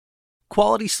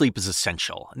Quality sleep is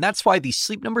essential, and that's why the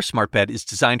Sleep Number Smart Bed is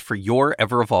designed for your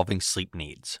ever-evolving sleep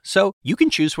needs. So you can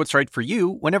choose what's right for you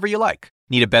whenever you like.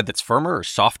 Need a bed that's firmer or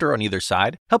softer on either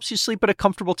side? Helps you sleep at a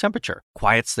comfortable temperature.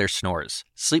 Quiets their snores.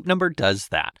 Sleep Number does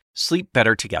that. Sleep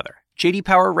better together. J.D.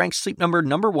 Power ranks Sleep Number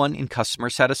 #1 in customer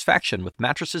satisfaction with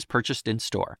mattresses purchased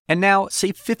in-store. And now,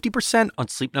 save 50% on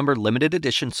Sleep Number limited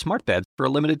edition smart beds for a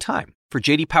limited time. For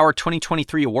J.D. Power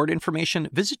 2023 award information,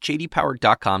 visit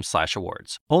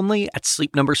jdpower.com/awards. Only at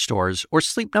Sleep Number stores or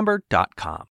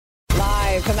sleepnumber.com.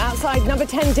 Live from outside number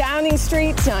 10 Downing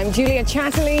Street, I'm Julia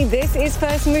Chatterley. This is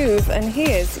First Move, and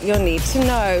here's your need to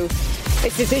know.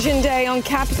 It's decision day on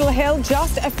Capitol Hill.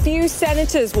 Just a few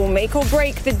senators will make or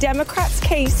break the Democrats'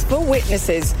 case for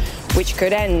witnesses, which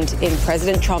could end in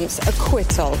President Trump's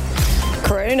acquittal.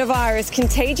 Coronavirus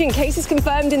contagion cases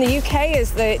confirmed in the UK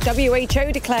as the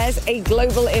WHO declares a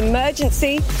global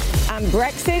emergency, and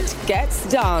Brexit gets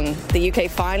done. The UK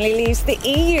finally leaves the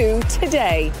EU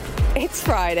today. It's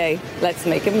Friday. Let's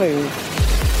make a move.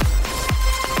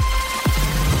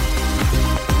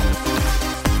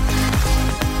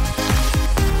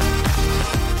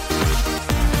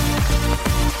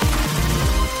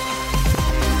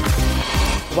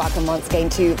 Welcome once again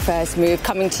to First Move,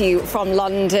 coming to you from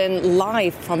London,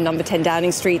 live from number 10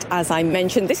 Downing Street. As I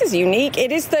mentioned, this is unique.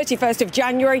 It is 31st of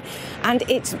January, and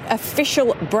it's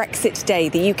official Brexit Day.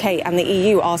 The UK and the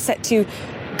EU are set to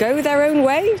go their own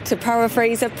way, to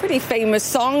paraphrase a pretty famous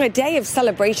song. A day of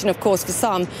celebration, of course, for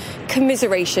some,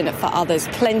 commiseration for others.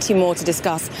 Plenty more to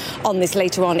discuss on this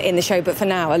later on in the show. But for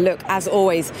now, a look, as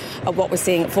always, at what we're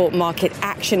seeing for market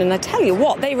action. And I tell you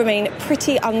what, they remain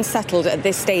pretty unsettled at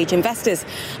this stage. Investors,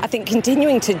 I think,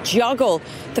 continuing to juggle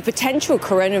the potential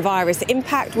coronavirus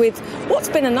impact with what's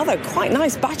been another quite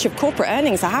nice batch of corporate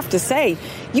earnings, I have to say.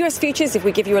 US futures, if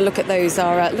we give you a look at those,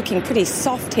 are looking pretty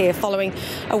soft here following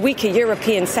a weaker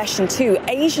European session too.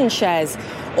 Asian shares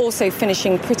also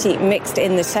finishing pretty mixed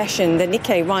in the session. The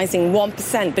Nikkei rising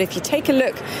 1%. But if you take a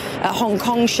look at Hong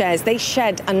Kong shares, they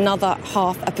shed another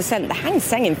 0.5%. The Hang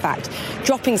Seng, in fact,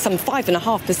 dropping some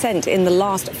 5.5% in the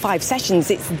last 5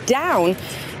 sessions. It's down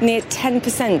near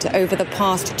 10% over the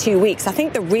past 2 weeks. I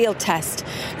think the real test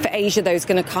for Asia, though, is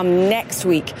going to come next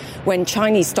week when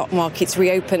Chinese stock markets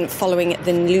reopen following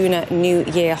the Lunar New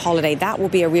Year holiday. That will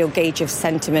be a real gauge of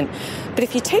sentiment. But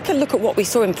if you take a look at what we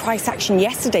saw in price action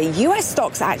yesterday, US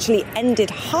stocks actually ended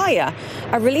higher.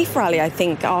 A relief rally, I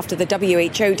think, after the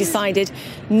WHO decided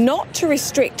not to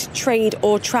restrict trade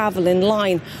or travel in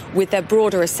line with their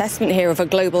broader assessment here of a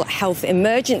global health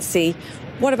emergency.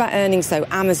 What about earnings, though?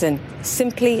 Amazon,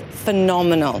 simply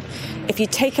phenomenal. If you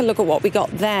take a look at what we got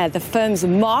there, the firm's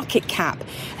market cap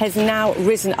has now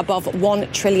risen above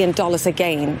 $1 trillion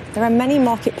again. There are many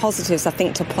market positives, I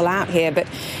think, to pull out here, but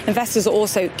investors are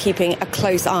also keeping a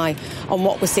close eye on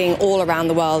what we're seeing all around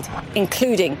the world,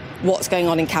 including what's going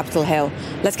on in Capitol Hill.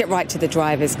 Let's get right to the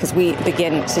drivers, because we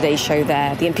begin today's show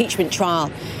there. The impeachment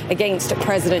trial against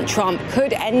President Trump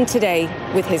could end today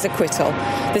with his acquittal.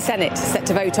 The Senate is set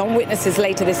to vote on witnesses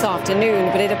later this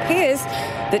afternoon, but it appears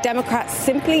that Democrats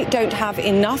simply don't have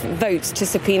enough votes to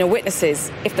subpoena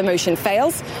witnesses. If the motion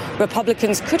fails,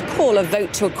 Republicans could call a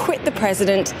vote to acquit the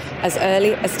president as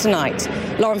early as tonight.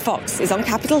 Lauren Fox is on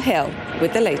Capitol Hill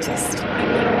with the latest.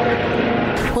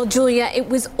 Well, Julia, it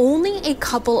was only a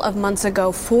couple of months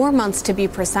ago, 4 months to be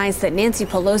precise, that Nancy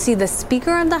Pelosi, the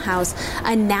Speaker of the House,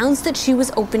 announced that she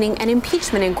was opening an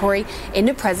impeachment inquiry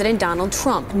into President Donald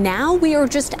Trump. Now we are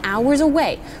just hours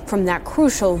away from that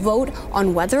crucial vote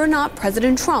on whether or not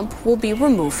President Trump will be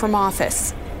removed from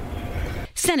office.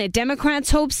 Senate Democrats'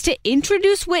 hopes to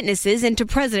introduce witnesses into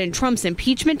President Trump's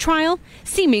impeachment trial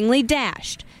seemingly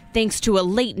dashed, thanks to a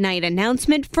late-night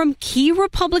announcement from key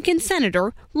Republican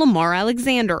Senator Lamar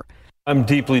Alexander. I'm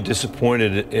deeply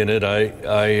disappointed in it.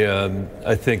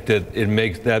 I think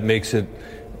that makes it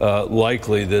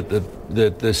likely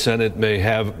that the Senate may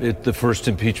have the first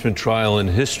impeachment trial in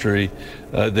history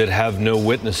that have no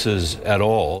witnesses at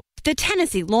all. The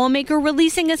Tennessee lawmaker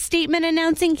releasing a statement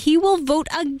announcing he will vote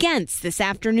against this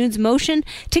afternoon's motion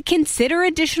to consider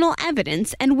additional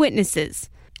evidence and witnesses.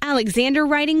 Alexander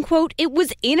writing, quote, "It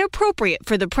was inappropriate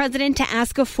for the president to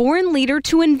ask a foreign leader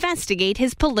to investigate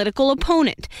his political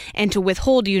opponent and to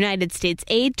withhold United States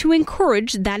aid to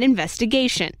encourage that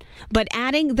investigation." But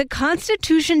adding, the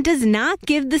Constitution does not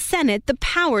give the Senate the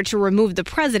power to remove the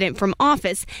president from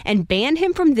office and ban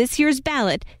him from this year's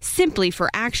ballot simply for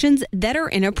actions that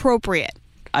are inappropriate.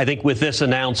 I think with this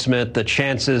announcement, the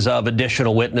chances of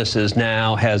additional witnesses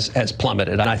now has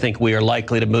plummeted. And I think we are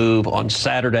likely to move on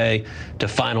Saturday to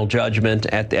final judgment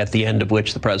at the end of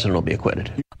which the president will be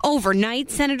acquitted.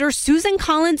 Overnight, Senator Susan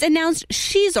Collins announced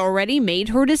she's already made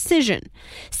her decision,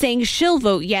 saying she'll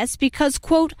vote yes because,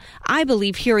 quote, I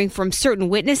believe hearing from certain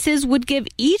witnesses would give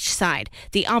each side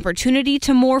the opportunity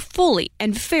to more fully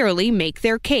and fairly make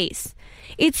their case.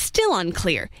 It's still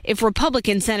unclear if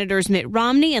Republican Senators Mitt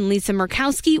Romney and Lisa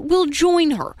Murkowski will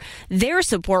join her. Their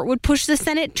support would push the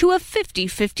Senate to a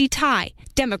 50-50 tie.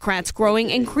 Democrats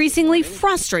growing increasingly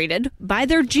frustrated by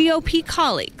their GOP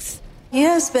colleagues. He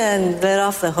has been let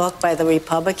off the hook by the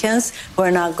Republicans who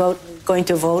are not going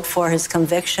to vote for his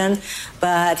conviction,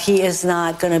 but he is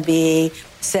not going to be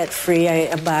set free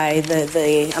by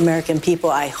the American people,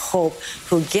 I hope,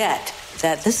 who get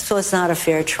that this was not a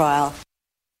fair trial.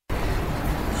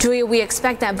 Julia, we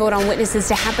expect that vote on witnesses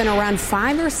to happen around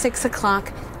 5 or 6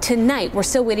 o'clock tonight. We're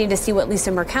still waiting to see what Lisa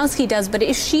Murkowski does, but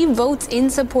if she votes in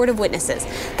support of witnesses,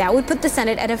 that would put the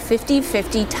Senate at a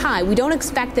 50-50 tie. We don't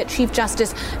expect that Chief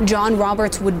Justice John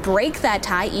Roberts would break that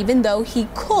tie, even though he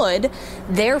could.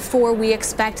 Therefore, we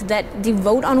expect that the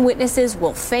vote on witnesses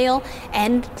will fail,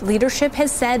 and leadership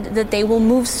has said that they will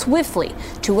move swiftly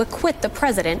to acquit the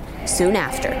president soon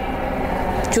after.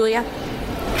 Julia?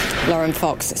 Lauren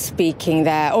Fox speaking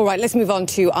there. All right, let's move on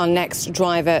to our next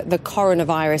driver, the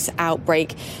coronavirus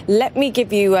outbreak. Let me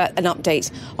give you an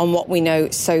update on what we know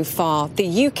so far.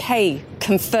 The UK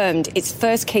confirmed its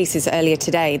first cases earlier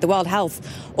today. The World Health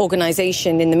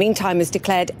Organization, in the meantime, has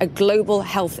declared a global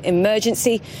health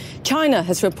emergency. China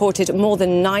has reported more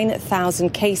than 9,000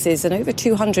 cases and over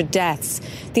 200 deaths.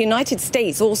 The United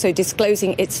States also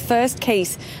disclosing its first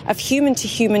case of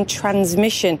human-to-human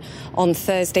transmission on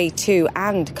Thursday too,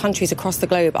 and countries across the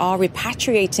globe are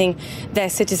repatriating their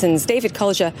citizens. David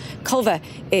Culver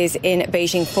is in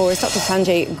Beijing for us. Dr.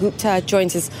 Sanjay Gupta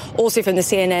joins us also from the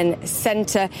CNN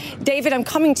Center. David, I'm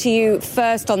coming to you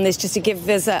first on this just to give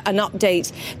us an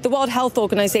update. The World Health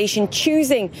Organization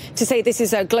choosing to say this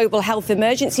is a global health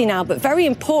emergency now, but very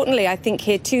importantly, I think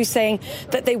here too, saying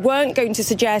that they weren't going to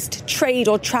suggest trade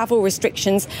or travel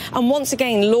restrictions, and once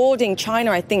again lauding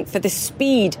China, I think, for the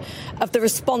speed of the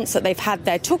response that they've had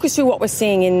there. Talk us through what we're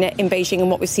seeing in Beijing and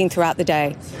what we've seen throughout the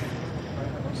day.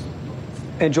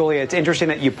 And Julia, it's interesting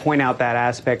that you point out that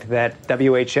aspect that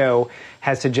WHO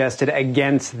has suggested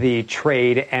against the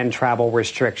trade and travel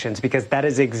restrictions, because that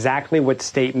is exactly what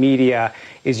state media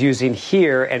is using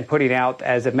here and putting out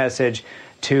as a message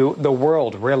to the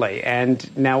world, really.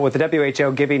 And now with the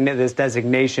WHO giving this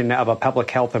designation of a public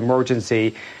health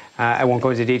emergency, I won't go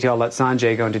into detail, let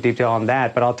Sanjay go into detail on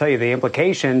that, but I'll tell you the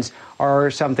implications are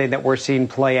something that we're seeing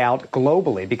play out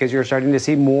globally, because you're starting to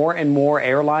see more and more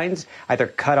airlines either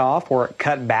cut off or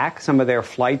cut back some of their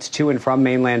flights to and from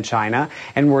mainland China.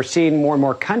 And we're seeing more and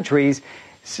more countries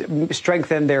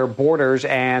strengthen their borders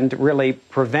and really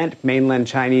prevent mainland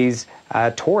Chinese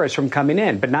tourists from coming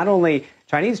in. But not only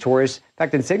Chinese tourists, in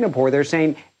fact, in Singapore, they're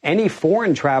saying any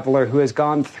foreign traveler who has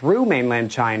gone through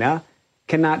mainland China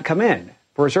cannot come in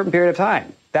for a certain period of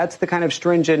time. That's the kind of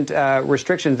stringent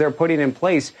restrictions they're putting in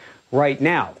place right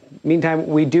now. Meantime,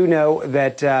 we do know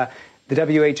that the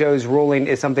WHO's ruling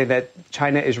is something that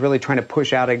China is really trying to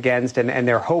push out against, and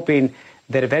they're hoping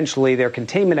that eventually their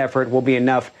containment effort will be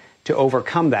enough to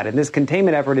overcome that. And this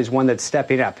containment effort is one that's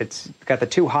stepping up. It's got the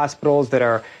 2 hospitals that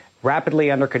are rapidly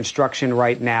under construction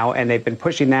right now, and they've been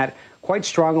pushing that quite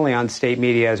strongly on state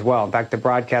media as well. In fact, the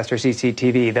broadcaster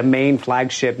CCTV, the main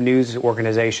flagship news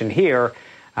organization here,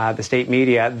 the state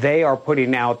media, they are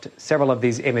putting out several of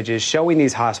these images showing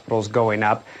these hospitals going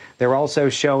up. They're also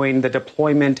showing the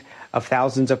deployment of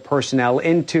thousands of personnel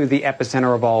into the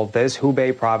epicenter of all of this,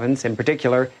 Hubei province, in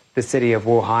particular, the city of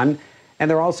Wuhan. And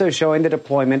they're also showing the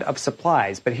deployment of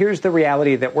supplies. But here's the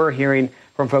reality that we're hearing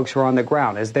from folks who are on the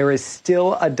ground, is there is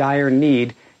still a dire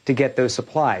need to get those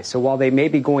supplies. So while they may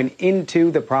be going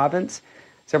into the province,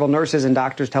 several nurses and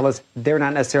doctors tell us they're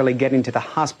not necessarily getting to the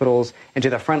hospitals and to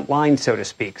the front line, so to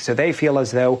speak. So they feel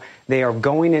as though they are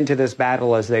going into this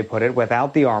battle, as they put it,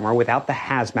 without the armor, without the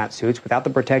hazmat suits, without the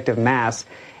protective masks.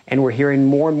 And we're hearing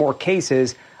more and more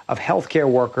cases of healthcare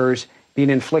workers being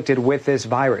inflicted with this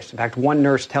virus. In fact, one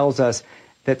nurse tells us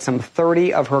that some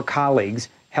 30 of her colleagues,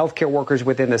 healthcare workers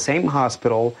within the same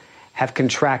hospital, have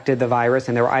contracted the virus,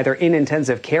 and they're either in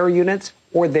intensive care units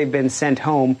or they've been sent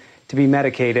home to be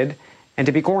medicated and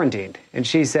to be quarantined. And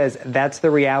she says that's the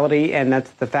reality, and that's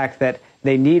the fact that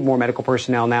they need more medical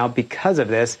personnel now because of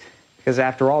this. Because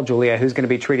after all, Julia, who's going to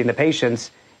be treating the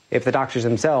patients if the doctors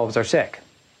themselves are sick?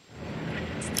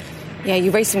 Yeah,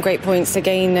 you raised some great points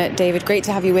again, David. Great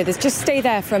to have you with us. Just stay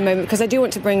there for a moment because I do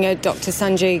want to bring Dr.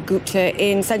 Sanjay Gupta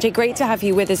in. Sanjay, great to have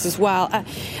you with us as well.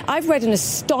 I've read an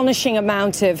astonishing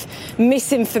amount of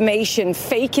misinformation,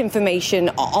 fake information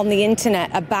on the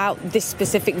internet about this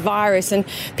specific virus, and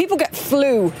people get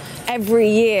flu every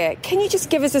year. Can you just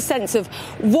give us a sense of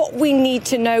what we need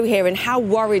to know here and how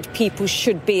worried people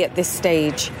should be at this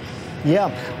stage?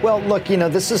 Yeah. Well, look,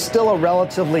 this is still a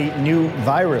relatively new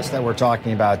virus that we're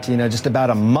talking about, just about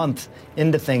a month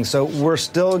into things. So we're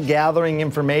still gathering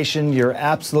information. You're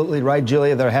absolutely right,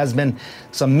 Julia. There has been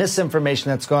some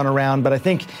misinformation that's gone around. But I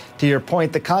think, to your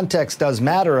point, the context does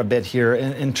matter a bit here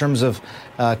in terms of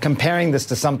comparing this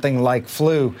to something like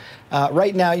flu.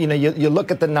 Right now, you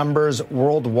look at the numbers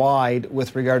worldwide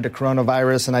with regard to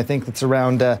coronavirus, and I think it's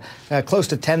around close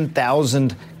to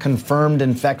 10,000 confirmed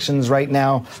infections right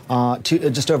now.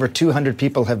 Just over 200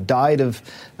 people have died of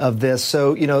this.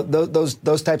 So,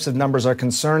 those types of numbers are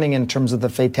concerning in terms of the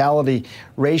fatality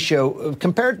ratio.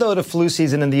 Compared, though, to flu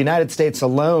season in the United States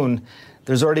alone,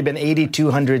 there's already been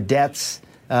 8,200 deaths.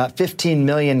 15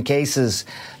 million cases.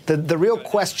 The real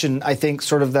question, I think,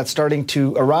 sort of that's starting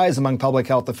to arise among public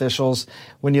health officials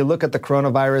when you look at the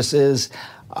coronavirus is,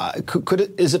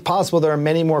 is it possible there are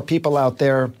many more people out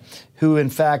there who, in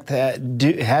fact,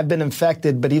 have been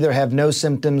infected but either have no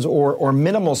symptoms or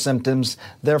minimal symptoms,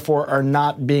 therefore are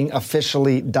not being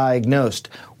officially diagnosed?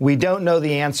 We don't know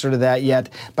the answer to that yet.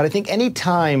 But I think any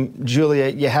time, Julia,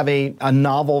 you have a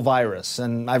novel virus,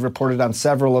 and I've reported on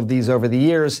several of these over the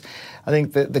years, I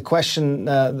think the question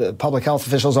the public health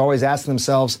officials always ask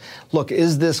themselves, look,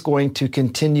 is this going to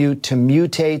continue to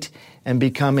mutate and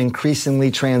become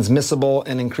increasingly transmissible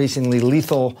and increasingly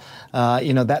lethal?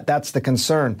 That's the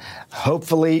concern.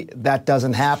 Hopefully that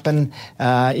doesn't happen.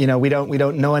 We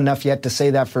don't know enough yet to say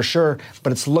that for sure,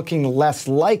 but it's looking less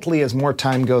likely as more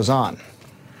time goes on.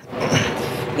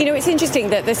 It's interesting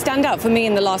that the standout for me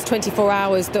in the last 24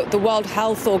 hours, the World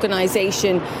Health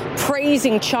Organization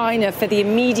praising China for the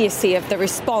immediacy of the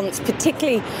response,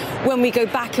 particularly when we go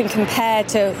back and compare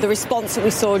to the response that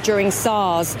we saw during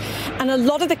SARS. And a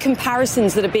lot of the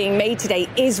comparisons that are being made today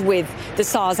is with the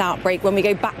SARS outbreak when we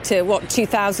go back to,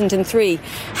 2003.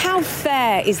 How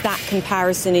fair is that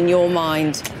comparison in your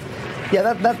mind?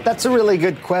 Yeah, that's a really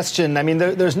good question. I mean,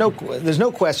 there's no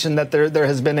question that there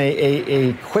has been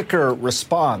a quicker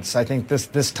response, I think,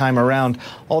 this time around.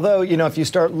 Although, if you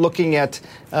start looking at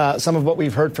some of what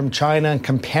we've heard from China and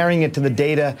comparing it to the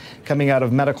data coming out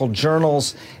of medical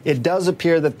journals, it does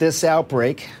appear that this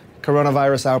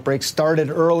coronavirus outbreak, started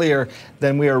earlier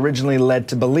than we were originally led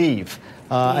to believe.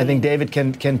 I think David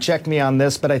can check me on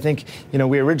this, but I think,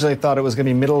 we originally thought it was going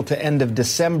to be middle to end of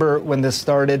December when this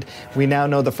started. We now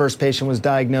know the first patient was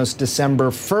diagnosed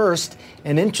December 1st.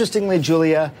 And interestingly,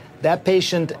 Julia, that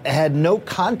patient had no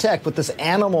contact with this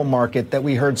animal market that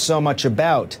we heard so much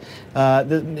about.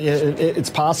 It's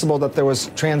possible that there was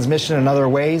transmission in other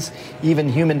ways, even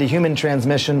human-to-human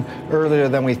transmission earlier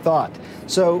than we thought.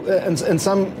 So in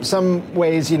some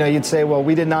ways, you'd say, well,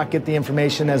 we did not get the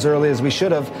information as early as we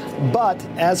should have. But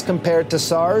as compared to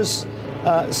SARS,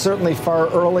 certainly far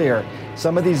earlier.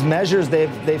 Some of these measures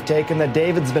they've taken that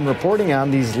David's been reporting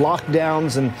on, these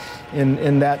lockdowns in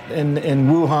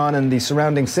Wuhan and the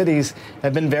surrounding cities,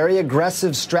 have been very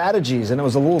aggressive strategies. And it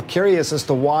was a little curious as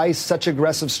to why such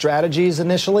aggressive strategies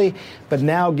initially. But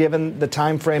now, given the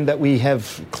time frame that we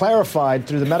have clarified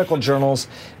through the medical journals,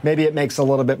 maybe it makes a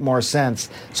little bit more sense.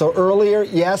 So earlier,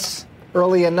 yes.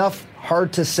 Early enough,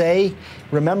 hard to say.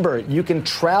 Remember, you can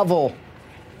travel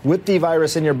with the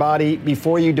virus in your body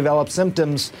before you develop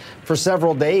symptoms for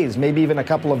several days, maybe even a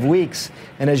couple of weeks.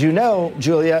 And as you know,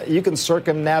 Julia, you can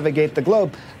circumnavigate the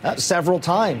globe several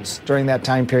times during that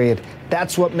time period.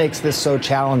 That's what makes this so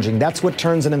challenging. That's what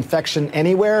turns an infection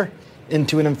anywhere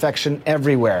into an infection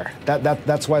everywhere.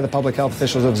 That's why the public health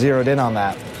officials have zeroed in on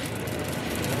that.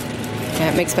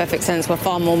 Yeah, it makes perfect sense. We're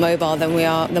far more mobile than we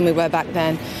were back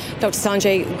then. Dr.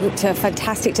 Sanjay Gupta,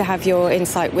 fantastic to have your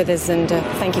insight with us, and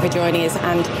thank you for joining us.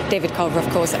 And David Culver, of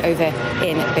course, over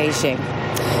in Beijing.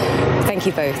 Thank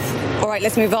you both. All right,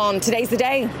 let's move on. Today's the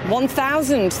day.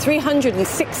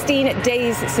 1,316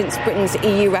 days since Britain's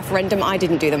EU referendum. I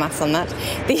didn't do the maths on that.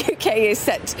 The UK is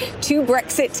set to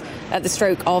Brexit at the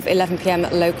stroke of 11 p.m.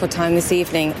 local time this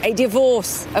evening. A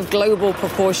divorce of global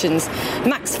proportions.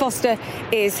 Max Foster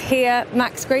is here.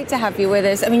 Max, great to have you with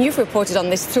us. I mean, you've reported on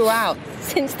this throughout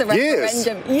since the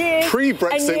referendum. Years.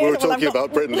 Pre-Brexit, we were talking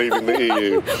about Britain leaving the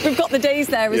EU. We've got the days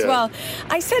there as well.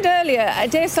 I said earlier, a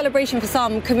day of celebration for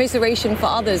some, commiseration for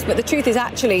others, but the truth is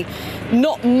actually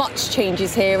not much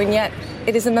changes here, and yet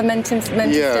it is a momentous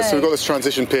day. So we've got this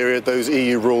transition period. Those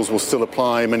EU rules will still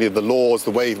apply. Many of the laws,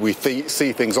 the way we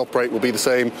see things operate will be the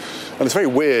same. And it's very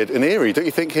weird and eerie, don't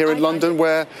you think, here in London,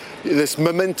 where this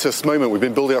momentous moment we've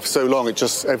been building up for so long,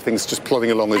 everything's just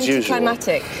plodding along as usual.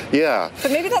 Anticlimactic. Yeah.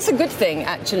 But maybe that's a good thing,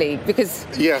 actually, because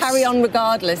carry on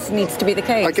regardless needs to be the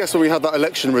case. I guess when we had that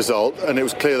election result and it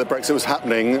was clear that Brexit was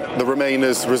happening, the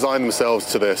Remainers resigned themselves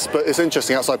to this. But it's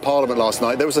interesting, outside Parliament last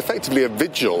night, there was effectively a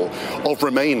vigil of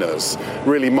Remainers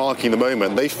really marking the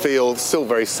moment. They feel still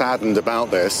very saddened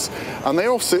about this. And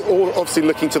they're also obviously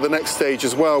looking to the next stage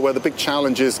as well, where the big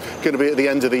challenge is going to be at the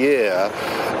end of the year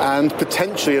and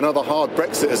potentially another hard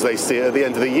Brexit as they see it at the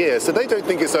end of the year. So they don't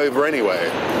think it's over anyway.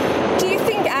 Do you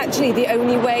think actually the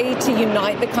only way to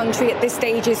unite the country at this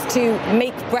stage is to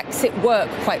make Brexit work,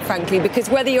 quite frankly? Because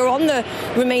whether you're on the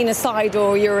Remainer side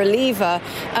or you're a Leaver,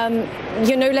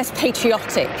 you're no less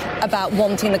patriotic about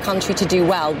wanting the country to do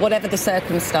well, whatever the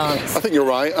circumstance. I think you're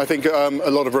right. I think a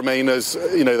lot of Remainers,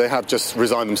 they have just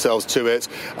resigned themselves to it,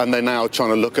 and they're now trying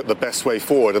to look at the best way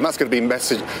forward. And that's going to be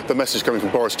the message coming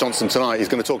from Boris Johnson tonight. He's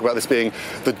going to talk about this being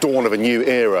the dawn of a new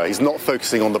era. He's not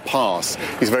focusing on the past.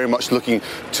 He's very much looking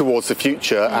towards the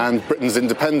future and Britain's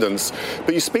independence.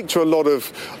 But you speak to a lot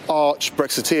of arch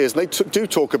Brexiteers, and they do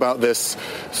talk about this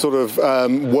sort of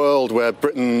world where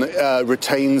Britain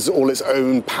retains all its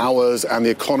own powers and the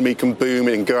economy can boom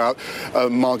and go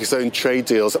out, mark its own trade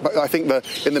deals. But I think that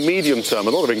in the medium term,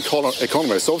 a lot of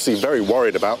economists are obviously very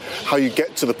worried about how you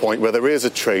get to the point where there is a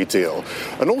trade deal.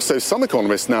 And also some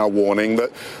economists now warning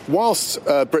that whilst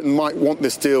Britain might want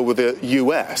this deal with the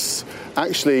US,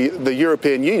 actually the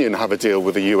European Union have a deal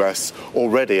with the US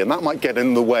already, and that might get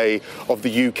in the way of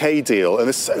the UK deal. And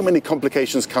there's so many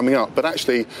complications coming up. But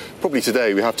actually, probably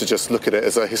today we have to just look at it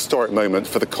as a historic moment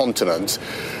for the continent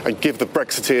and give the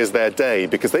Brexiteers their day,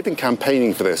 because they've been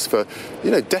campaigning for this for,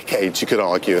 decades, you could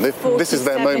argue. And this is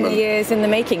their moment. 47 years in the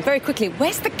making. Very quickly,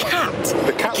 where's the cat?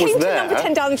 The cat was there. I came to number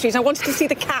 10 Downing Street. I wanted to see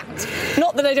the cat.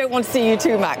 Not that I don't want to see you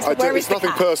too, Max. But where is the cat?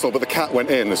 It's nothing personal, but the cat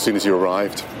went in as soon as you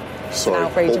arrived. Sorry, an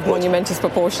outrage of monumentous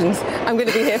proportions. I'm going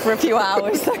to be here for a few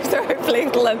hours, so hopefully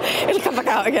it'll come back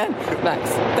out again. Max,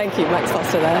 thank you, Max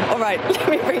Foster there. All right, let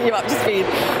me bring you up to speed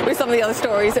with some of the other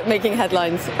stories making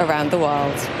headlines around the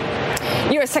world.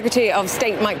 US Secretary of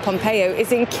State Mike Pompeo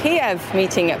is in Kiev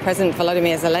meeting President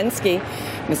Volodymyr Zelensky.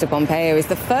 Mr. Pompeo is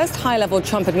the first high-level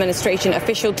Trump administration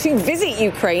official to visit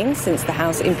Ukraine since the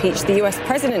House impeached the US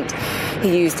president.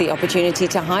 He used the opportunity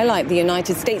to highlight the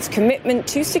United States' commitment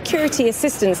to security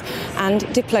assistance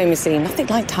and diplomacy. Nothing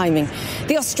like timing.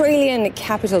 The Australian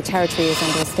Capital Territory is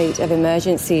under a state of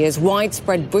emergency as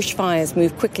widespread bushfires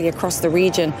move quickly across the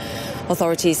region.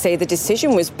 Authorities say the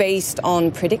decision was based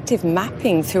on predictive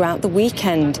mapping throughout the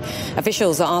weekend.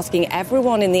 Officials are asking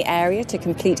everyone in the area to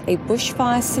complete a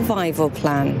bushfire survival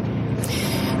plan.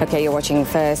 OK, you're watching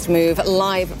First Move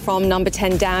live from number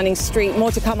 10 Downing Street.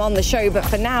 More to come on the show, but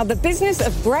for now, the business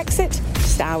of Brexit.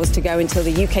 Just hours to go until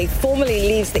the UK formally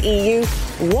leaves the EU.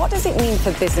 What does it mean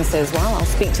for businesses? Well, I'll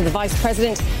speak to the Vice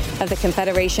President of the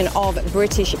Confederation of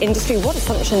British Industry. What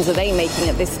assumptions are they making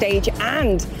at this stage?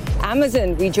 And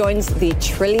Amazon rejoins the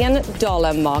 $1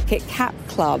 trillion market cap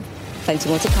club. Plenty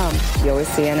more to come. You're with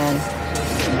CNN.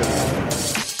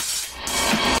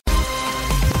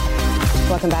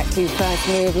 Welcome back to First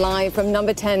Move live from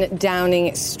number 10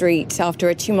 Downing Street. After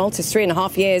a tumultuous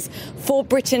 3.5 years for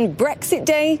Britain, Brexit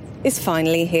Day is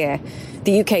finally here.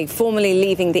 The UK formally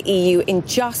leaving the EU in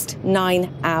just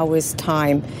 9 hours'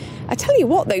 time. I tell you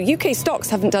what, though, UK stocks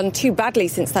haven't done too badly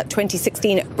since that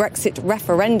 2016 Brexit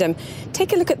referendum.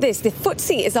 Take a look at this. The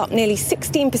FTSE is up nearly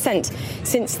 16%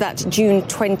 since that June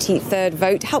 23rd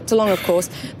vote, helped along, of course,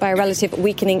 by a relative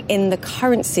weakening in the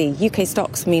currency. UK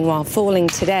stocks, meanwhile, falling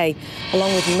today,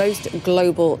 along with most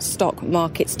global stock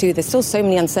markets, too. There's still so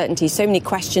many uncertainties, so many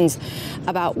questions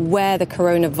about where the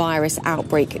coronavirus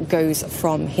outbreak goes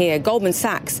from here. Goldman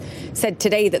Sachs said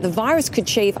today that the virus could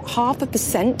shave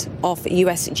 0.5% off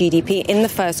US GDP in the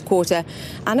first quarter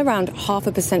and around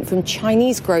 0.5% from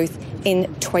Chinese growth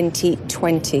in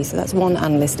 2020. So that's one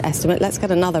analyst estimate. Let's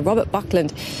get another. Robert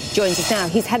Buckland joins us now.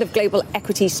 He's head of global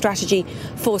equity strategy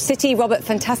for Citi. Robert,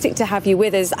 fantastic to have you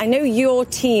with us. I know your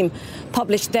team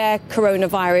published their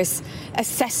coronavirus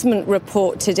assessment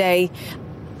report today.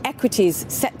 Equities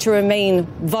set to remain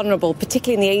vulnerable,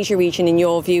 particularly in the Asia region, in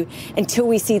your view, until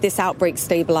we see this outbreak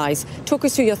stabilise. Talk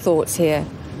us through your thoughts here.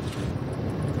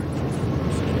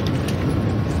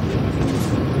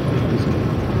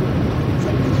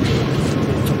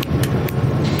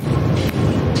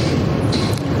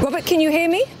 Robert, can you hear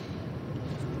me?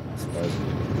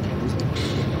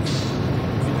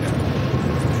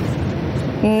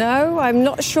 No, I'm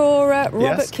not sure Robert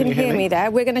Yes, can hear me there.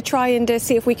 We're going to try and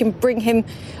see if we can bring him...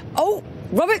 Oh,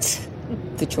 Robert!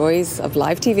 The joys of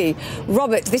live TV.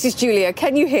 Robert, this is Julia.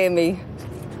 Can you hear me?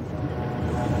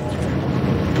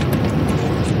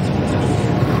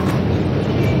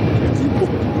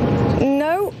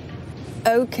 No?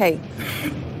 Okay.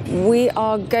 We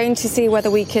are going to see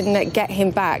whether we can get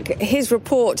him back. His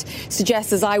report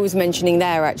suggests, as I was mentioning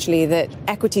there, actually, that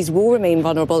equities will remain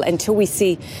vulnerable until we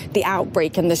see the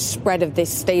outbreak and the spread of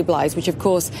this stabilise, which, of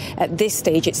course, at this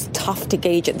stage, it's tough to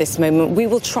gauge at this moment. We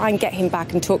will try and get him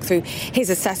back and talk through his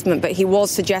assessment, but he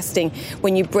was suggesting,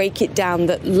 when you break it down,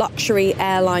 that luxury,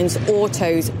 airlines,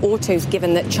 autos,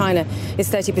 given that China is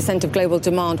 30% of global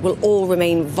demand, will all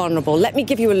remain vulnerable. Let me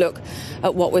give you a look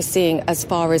at what we're seeing as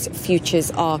far as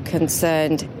futures are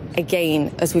concerned.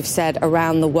 Again, as we've said,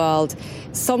 around the world,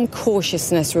 some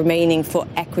cautiousness remaining for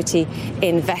equity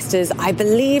investors. I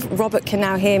believe Robert can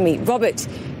now hear me. Robert,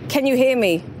 can you hear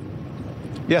me?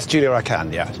 Yes, Julia, I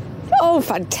can, yes. Oh,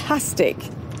 fantastic.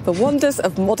 The wonders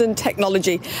of modern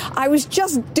technology. I was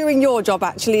just doing your job,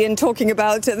 actually, and talking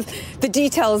about the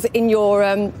details in your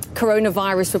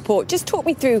coronavirus report. Just talk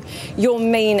me through your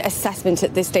main assessment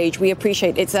at this stage. We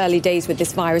appreciate it's early days with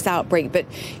this virus outbreak, but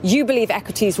you believe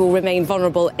equities will remain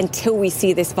vulnerable until we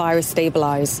see this virus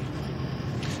stabilise.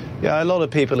 Yeah, a lot of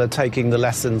people are taking the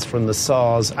lessons from the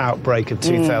SARS outbreak of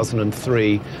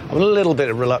 2003. I'm a little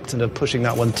bit reluctant of pushing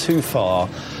that one too far.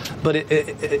 But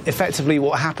effectively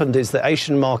what happened is that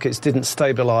Asian markets didn't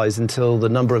stabilise until the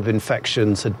number of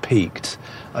infections had peaked.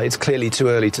 It's clearly too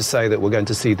early to say that we're going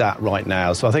to see that right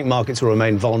now. So I think markets will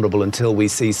remain vulnerable until we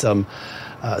see some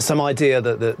idea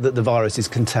that the virus is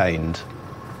contained.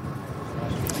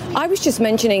 I was just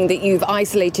mentioning that you've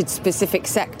isolated specific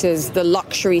sectors, the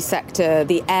luxury sector,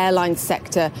 the airline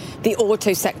sector, the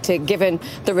auto sector, given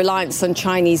the reliance on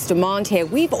Chinese demand here.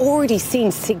 We've already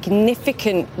seen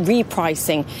significant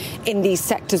repricing in these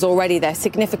sectors already. They're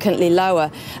significantly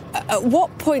lower. At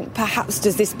what point, perhaps,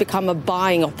 does this become a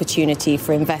buying opportunity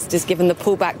for investors, given the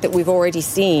pullback that we've already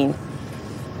seen?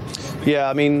 Yeah,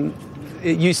 I mean,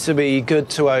 it used to be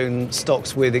good to own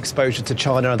stocks with exposure to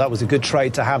China, and that was a good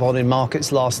trade to have on in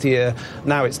markets last year.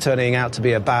 Now it's turning out to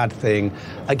be a bad thing.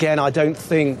 Again, I don't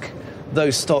think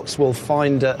those stocks will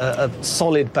find a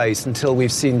solid base until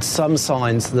we've seen some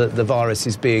signs that the virus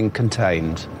is being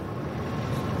contained.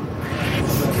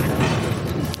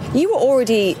 You were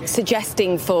already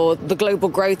suggesting for the global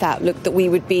growth outlook that we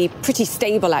would be pretty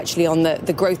stable, actually, on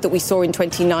the growth that we saw in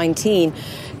 2019.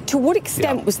 To what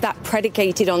extent was that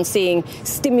predicated on seeing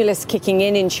stimulus kicking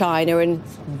in China and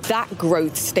that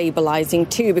growth stabilising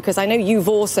too? Because I know you've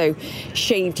also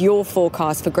shaved your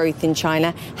forecast for growth in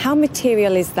China. How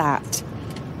material is that?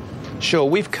 Sure,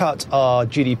 we've cut our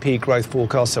GDP growth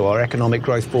forecast, so our economic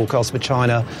growth forecast for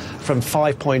China, from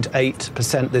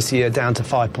 5.8% this year down to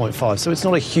 5.5%. So it's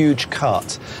not a huge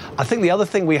cut. I think the other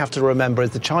thing we have to remember is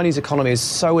the Chinese economy is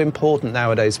so important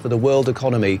nowadays for the world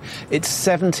economy. It's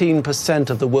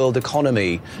 17% of the world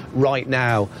economy right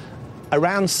now.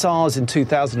 Around SARS in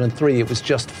 2003, it was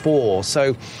just 4%.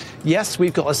 So, yes,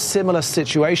 we've got a similar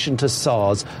situation to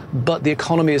SARS, but the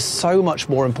economy is so much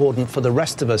more important for the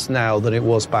rest of us now than it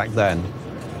was back then.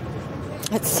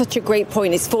 That's such a great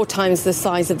point. It's 4 times the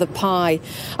size of the pie.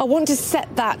 I want to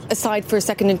set that aside for a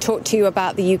second and talk to you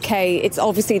about the UK. It's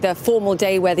obviously the formal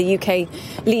day where the UK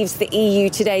leaves the EU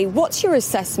today. What's your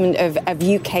assessment of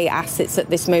UK assets at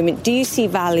this moment? Do you see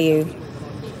value?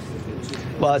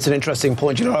 Well, it's an interesting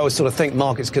point. You know, I always sort of think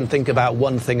markets can think about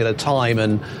one thing at a time,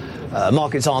 and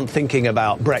markets aren't thinking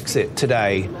about Brexit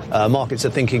today. Markets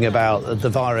are thinking about the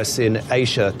virus in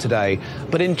Asia today.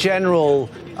 But in general,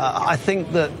 I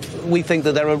think that we think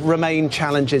that there remain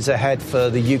challenges ahead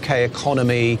for the UK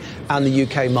economy and the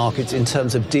UK markets in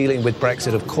terms of dealing with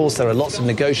Brexit. Of course, there are lots of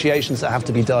negotiations that have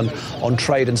to be done on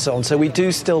trade and so on. So we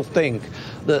do still think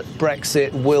that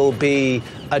Brexit will be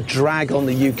a drag on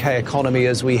the UK economy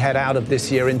as we head out of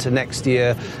this year into next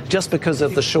year, just because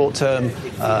of the short-term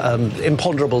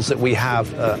imponderables that we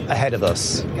have ahead of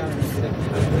us.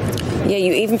 Yeah,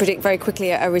 you even predict very quickly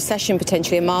a recession,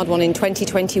 potentially a mild one in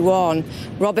 2021.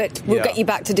 Robert, we'll get you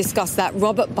back to discuss that.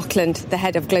 Robert Buckland, the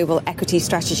head of global equity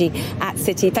strategy at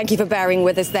Citi. Thank you for bearing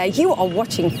with us there. You are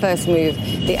watching First Move.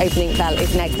 The opening bell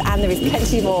is next, and there is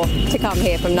plenty more to come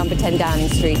here from number 10 Downing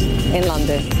Street in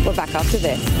London. We're back after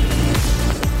this.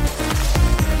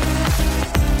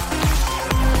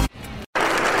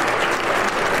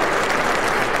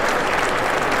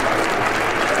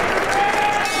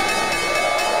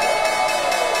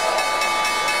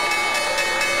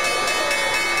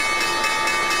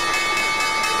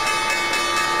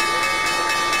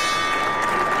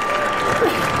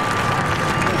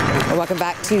 Welcome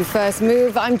back to First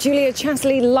Move. I'm Julia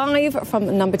Chatterley, live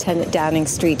from number 10 Downing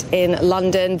Street in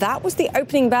London. That was the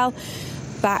opening bell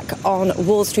back on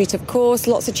Wall Street, of course.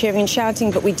 Lots of cheering and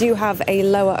shouting, but we do have a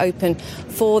lower open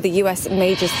for the US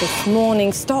majors this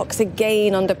morning. Stocks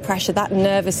again under pressure. That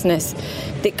nervousness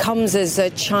that comes as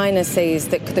China says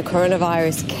that the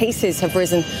coronavirus cases have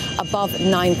risen above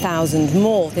 9,000.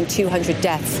 More than 200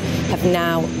 deaths have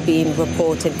now been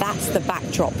reported. That's the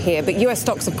backdrop here. But US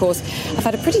stocks, of course, have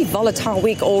had a pretty volatile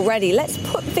week already. Let's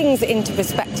put things into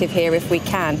perspective here if we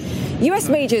can. US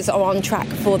majors are on track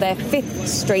for their fifth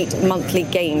straight monthly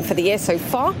gain for the year so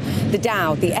far. The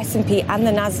Dow, the S&P and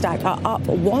the Nasdaq are up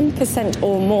 1%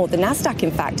 or more. The Nasdaq,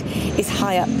 in fact, is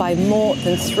higher by more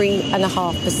than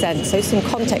 3.5%. So some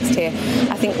context here,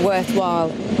 I think,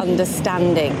 worthwhile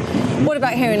understanding. What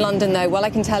about here in London, though? Well,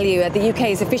 I can tell you the UK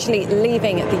is officially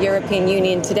leaving the European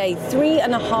Union today,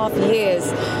 3.5 years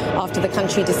after the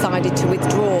country decided to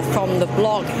withdraw from the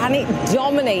bloc. And it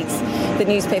dominates the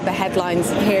newspaper headlines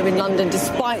here in London,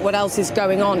 despite what else is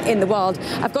going on in the world.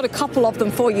 I've got a couple of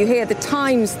them for you here. The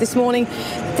Times this morning,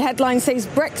 the headline says,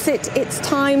 Brexit, it's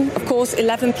time. Of course,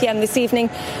 11 p.m. this evening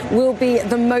will be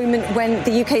the moment when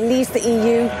the UK leaves the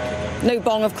EU. No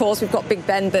bong, of course. We've got Big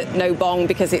Ben, but no bong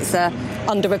because it's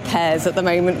under repairs at the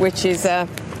moment, which is,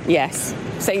 yes,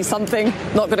 saying something.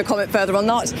 Not going to comment further on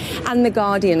that. And The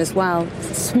Guardian as well.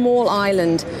 Small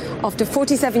island. After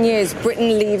 47 years,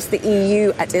 Britain leaves the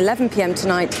EU at 11 p.m.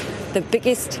 tonight. The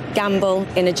biggest gamble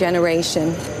in a generation.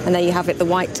 And there you have it, the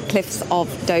white cliffs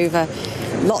of Dover.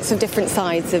 Lots of different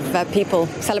sides of people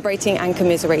celebrating and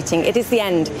commiserating. It is the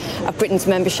end of Britain's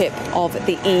membership of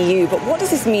the EU. But what does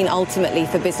this mean ultimately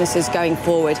for businesses going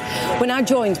forward? We're now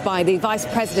joined by the Vice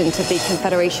President of the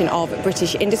Confederation of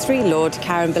British Industry, Lord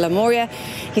Karen Villamoria.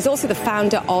 He's also the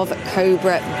founder of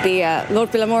Cobra Beer. Lord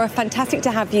Villamoria, fantastic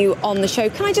to have you on the show.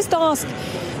 Can I just ask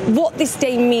what this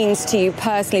day means to you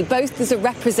personally, both as a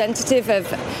representative of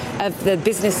the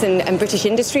business and British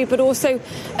industry, but also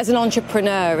as an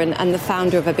entrepreneur and the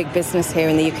founder of a big business here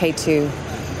in the UK too?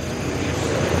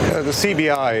 The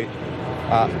CBI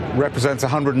represents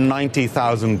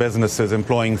 190,000 businesses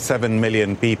employing 7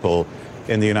 million people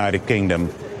in the United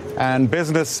Kingdom. And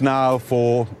business now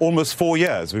for almost 4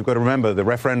 years. We've got to remember the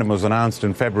referendum was announced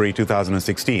in February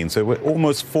 2016. So we're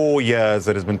almost 4 years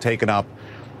that has been taken up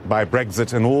by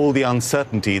Brexit and all the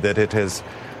uncertainty that it has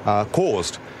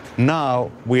caused.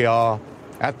 Now we are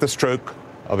at the stroke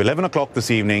of 11 o'clock this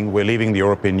evening. We're leaving the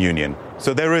European Union.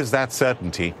 So there is that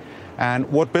certainty.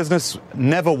 And what business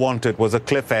never wanted was a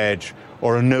cliff edge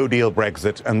or a no-deal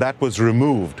Brexit, and that was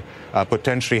removed,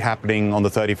 potentially happening on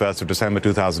the 31st of December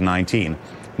 2019.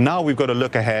 Now we've got to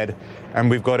look ahead,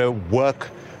 and we've got to work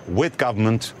with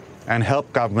government and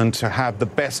help government to have the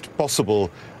best possible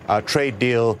trade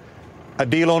deal, a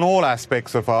deal on all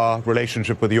aspects of our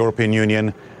relationship with the European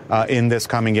Union in this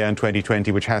coming year in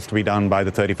 2020, which has to be done by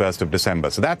the 31st of December.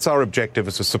 So that's our objective,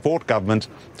 is to support government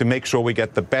to make sure we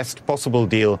get the best possible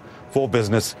deal for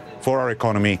business, for our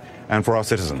economy, and for our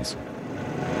citizens.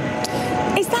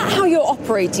 Is that how you're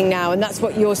operating now? And that's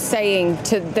what you're saying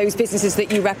to those businesses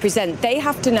that you represent? They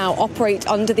have to now operate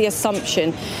under the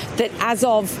assumption that as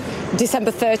of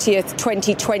December 30th,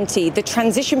 2020, the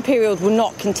transition period will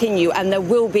not continue and there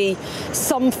will be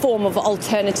some form of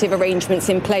alternative arrangements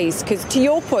in place. Because to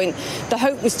your point, the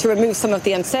hope was to remove some of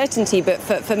the uncertainty. But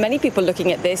for many people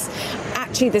looking at this,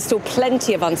 actually, there's still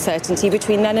plenty of uncertainty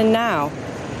between then and now.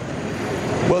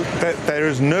 Well, there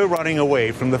is no running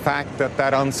away from the fact that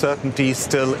that uncertainty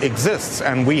still exists.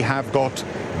 And we have got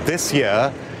this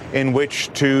year in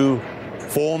which to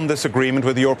form this agreement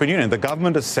with the European Union. The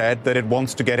government has said that it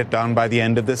wants to get it done by the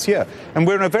end of this year. And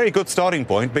we're in a very good starting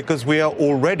point because we are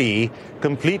already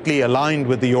completely aligned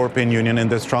with the European Union in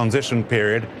this transition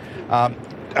period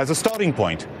as a starting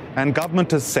point. And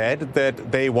government has said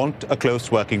that they want a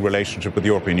close working relationship with the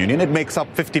European Union. It makes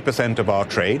up 50% of our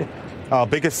trade. Our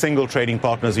biggest single trading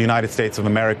partner is the United States of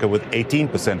America with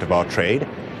 18% of our trade.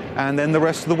 And then the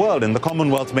rest of the world. And the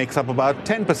Commonwealth makes up about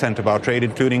 10% of our trade,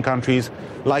 including countries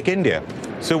like India.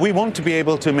 So we want to be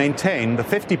able to maintain the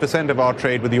 50% of our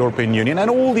trade with the European Union and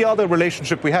all the other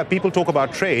relationship we have. People talk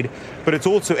about trade, but it's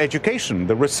also education,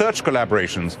 the research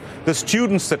collaborations, the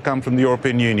students that come from the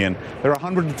European Union. There are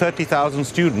 130,000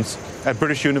 students at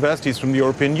British universities from the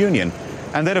European Union.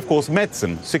 And then, of course,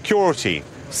 medicine, security,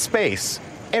 space.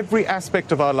 Every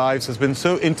aspect of our lives has been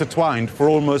so intertwined for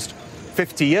almost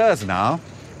 50 years now.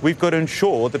 We've got to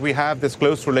ensure that we have this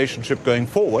close relationship going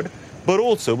forward, but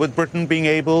also with Britain being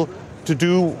able to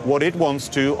do what it wants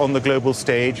to on the global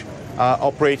stage,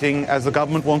 operating as the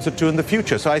government wants it to in the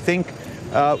future. So I think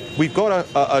we've got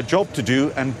a job to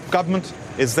do, and government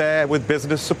is there with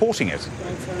business supporting it.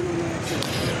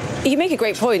 You make a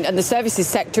great point, and the services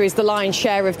sector is the lion's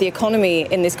share of the economy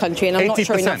in this country, and I'm 80%. not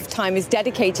sure enough time is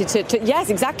dedicated to yes,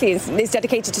 exactly, it's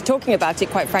dedicated to talking about it,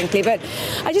 quite frankly. But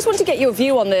I just want to get your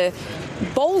view on the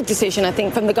bold decision, I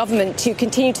think, from the government to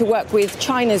continue to work with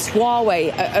China's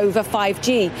Huawei over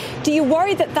 5G. Do you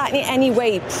worry that that in any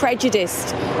way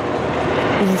prejudiced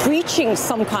reaching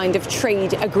some kind of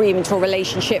trade agreement or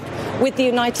relationship with the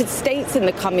United States in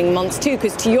the coming months too?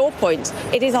 Because to your point,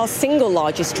 it is our single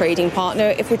largest trading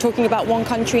partner if we're talking about one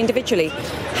country individually.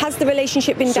 Has the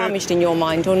relationship been damaged in your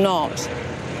mind or not?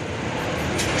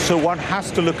 So one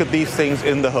has to look at these things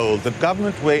in the whole. The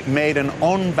government made an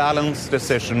on-balance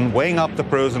decision, weighing up the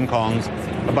pros and cons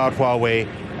about Huawei,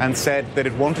 and said that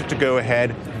it wanted to go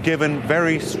ahead given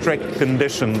very strict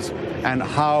conditions and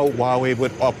how Huawei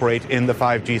would operate in the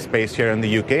 5G space here in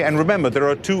the UK. And remember, there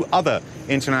are 2 other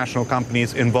international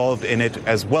companies involved in it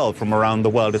as well from around the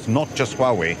world. It's not just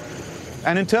Huawei.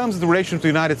 And in terms of the relation to the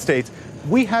United States,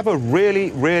 we have a really,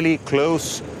 really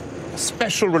close,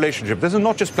 special relationship. This is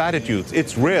not just platitudes,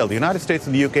 it's real. The United States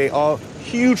and the UK are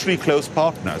hugely close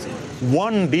partners.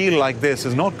 One deal like this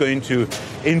is not going to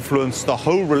influence the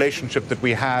whole relationship that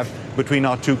we have between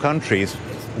our 2 countries,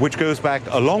 which goes back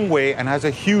a long way and has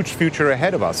a huge future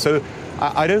ahead of us. So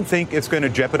I don't think it's going to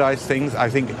jeopardize things. I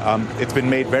think it's been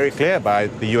made very clear by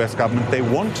the US government they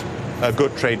want a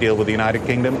good trade deal with the United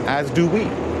Kingdom, as do we.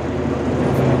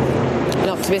 An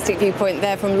optimistic viewpoint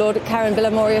there from Lord Karen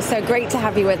Villamoria. So great to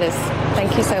have you with us.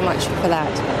 Thank you so much for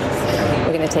that.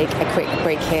 We're going to take a quick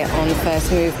break here on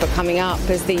First Move, but coming up,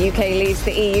 as the UK leaves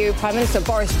the EU, Prime Minister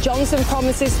Boris Johnson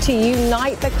promises to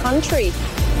unite the country.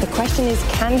 The question is,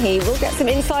 can he? We'll get some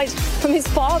insight from his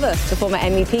father, the former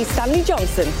MEP Stanley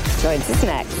Johnson, joins us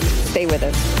next. Stay with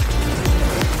us.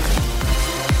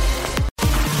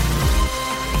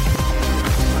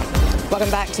 Welcome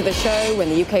back to the show. When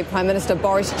the UK Prime Minister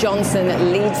Boris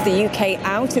Johnson leads the UK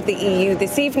out of the EU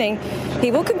this evening,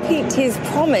 he will complete his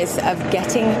promise of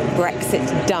getting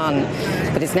Brexit done.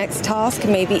 But his next task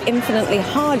may be infinitely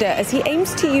harder as he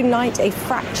aims to unite a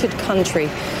fractured country.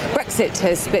 Brexit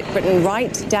has split Britain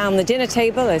right down the dinner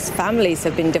table as families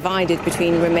have been divided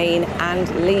between remain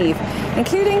and leave,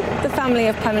 including the family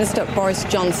of Prime Minister Boris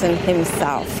Johnson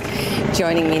himself.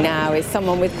 Joining me now is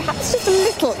someone with perhaps just a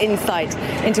little insight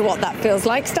into what that feels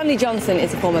like. Stanley Johnson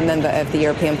is a former member of the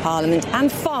European Parliament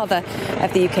and father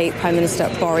of the UK Prime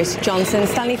Minister Boris Johnson.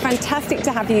 Stanley, fantastic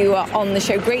to have you on the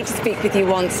show. Great to speak with you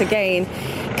once again.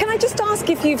 Can I just ask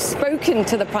if you've spoken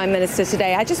to the Prime Minister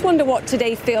today? I just wonder what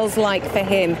today feels like for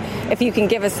him. If you can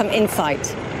give us some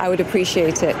insight, I would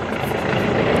appreciate it.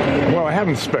 Well, I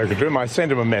haven't spoken to him. I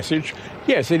sent him a message.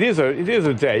 Yes, it is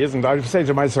a day, isn't it? I say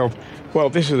to myself, well,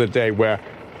 this is a day where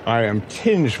I am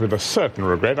tinged with a certain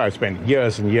regret. I spent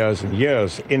years and years and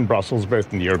years in Brussels,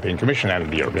 both in the European Commission and in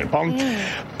the European Parliament.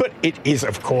 But it is,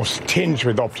 of course, tinged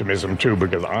with optimism, too,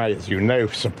 because I, as you know,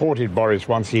 supported Boris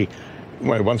once we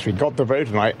got the vote,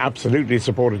 and I absolutely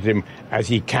supported him as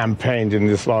he campaigned in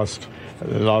this last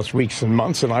weeks and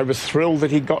months, and I was thrilled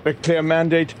that he got a clear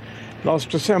mandate last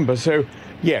December. So,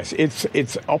 yes,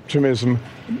 it's optimism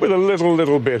with a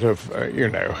little bit of,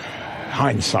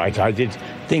 hindsight. I did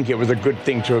think it was a good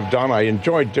thing to have done. I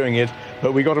enjoyed doing it,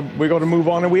 but we got to move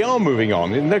on, and we are moving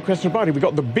on. No question about it. We've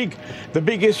got the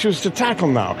big issues to tackle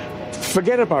now.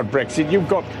 Forget about Brexit. You've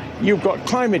got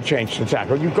climate change to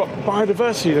tackle. You've got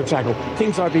biodiversity to tackle.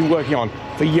 Things I've been working on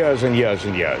for years and years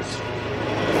and years.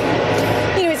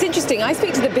 You know, it's interesting. I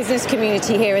speak to the business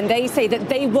community here, and they say that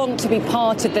they want to be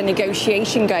part of the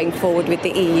negotiation going forward with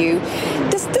the EU.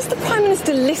 Does the Prime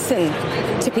Minister listen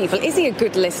to people? Is he a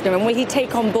good listener, and will he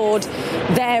take on board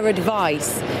their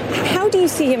advice? How do you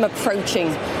see him approaching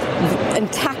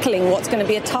and tackling what's going to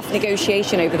be a tough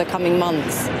negotiation over the coming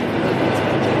months?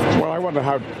 Well, I wonder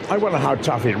how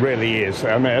tough it really is.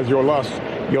 I mean, as your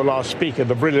last speaker,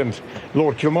 the brilliant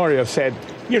Lord Kilmoria, said,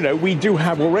 we do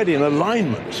have already an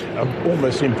alignment of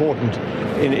almost important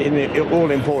in all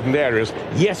important areas.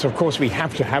 Yes, of course, we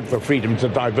have to have the freedom to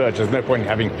diverge. There's no point in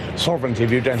having sovereignty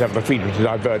if you don't have the freedom to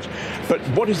diverge. But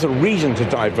what is the reason to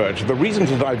diverge? The reason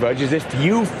to diverge is if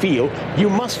you feel you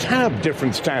must have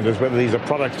different standards, whether these are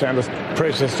product standards,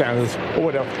 process standards, or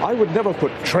whatever. I would never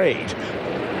put trade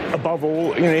above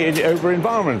all, over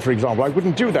environment, for example. I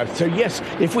wouldn't do that. So yes,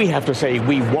 if we have to say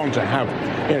we want to have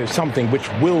something which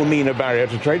will mean a barrier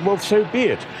to trade, well, so be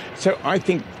it. So I don't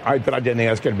think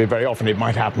that's going to be very often. It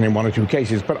might happen in one or two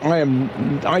cases, but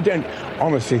I don't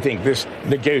honestly think this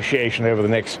negotiation over the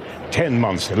next 10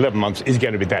 months, 11 months is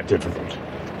going to be that difficult.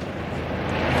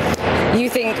 You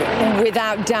think,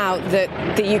 without doubt, that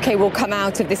the UK will come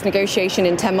out of this negotiation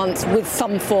in 10 months with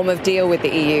some form of deal with the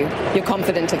EU? You're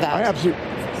confident of that?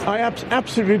 I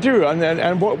absolutely do.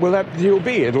 And what will that deal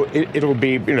be? It'll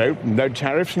be, no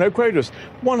tariffs, no quotas.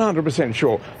 100%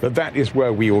 sure that is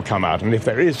where we will come out. And if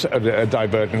there is a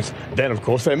divergence, then of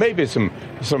course there may be some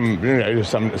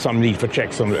need for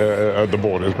checks on the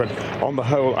borders. But on the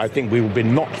whole, I think we will be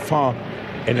not far.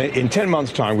 In 10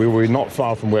 months' time, we will be not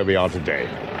far from where we are today.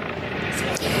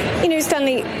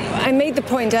 Stanley, I made the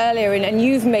point earlier, and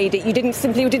you've made it. You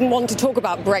didn't want to talk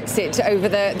about Brexit over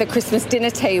the Christmas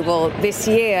dinner table this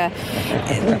year.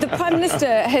 The Prime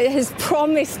Minister has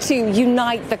promised to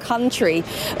unite the country.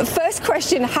 First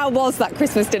question, how was that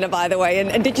Christmas dinner, by the way?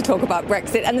 And did you talk about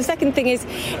Brexit? And the second thing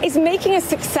is making a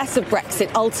success of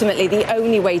Brexit ultimately the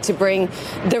only way to bring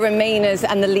the Remainers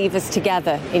and the Leavers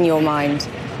together, in your mind?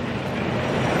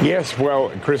 Yes,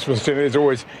 well, Christmas dinner is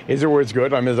always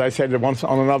good. I mean, as I said once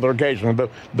on another occasion,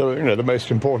 the most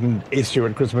important issue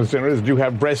at Christmas dinner is, do you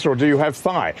have breast or do you have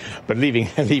thigh? But leaving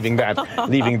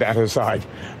that aside,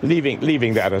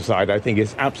 I think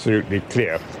it's absolutely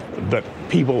clear that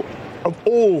people of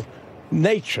all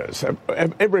natures,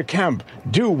 every camp,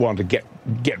 do want to get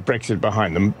Brexit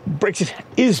behind them. Brexit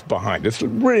is behind us.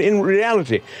 In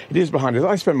reality, it is behind us.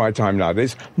 I spend my time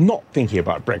nowadays not thinking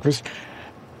about breakfast.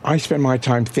 I spend my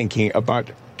time thinking about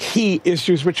key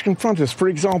issues which confront us. For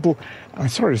example, I'm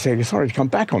sorry to come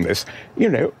back on this.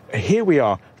 Here we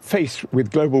are faced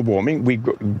with global warming.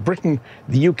 Britain,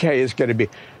 the UK is going to be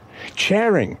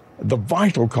chairing the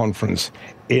vital conference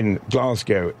in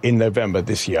Glasgow in November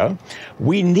this year.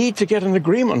 We need to get an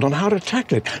agreement on how to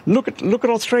tackle it. Look at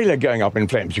Australia going up in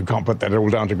flames. You can't put that all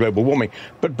down to global warming.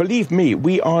 But believe me,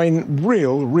 we are in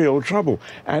real trouble.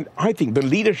 And I think the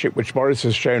leadership which Boris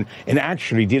has shown in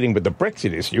actually dealing with the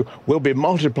Brexit issue will be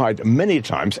multiplied many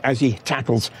times as he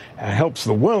helps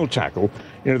the world tackle,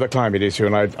 the climate issue.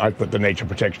 And I'd put the nature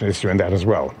protection issue in that as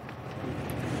well.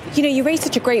 You raise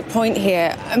such a great point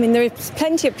here. I mean, there is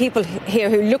plenty of people here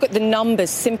who look at the numbers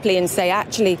simply and say,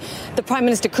 actually, the Prime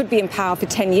Minister could be in power for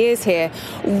 10 years here.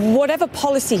 Whatever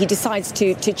policy he decides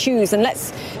to choose, and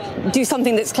let's do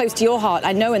something that's close to your heart,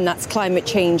 I know, and that's climate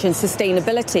change and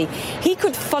sustainability. He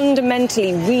could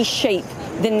fundamentally reshape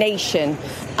the nation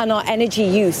and our energy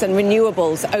use and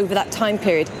renewables over that time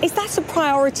period. Is that a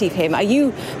priority for him? Are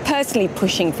you personally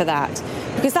pushing for that?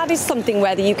 Because that is something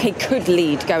where the UK could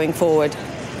lead going forward.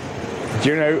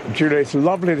 Julia, it's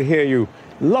lovely to hear you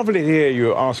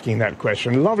asking that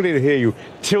question. Lovely to hear you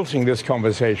tilting this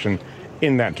conversation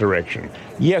in that direction.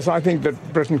 Yes, I think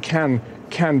that Britain can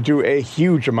do a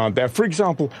huge amount there. For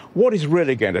example, what is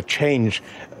really going to change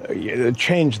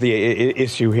the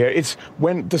issue here? It's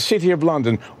when the City of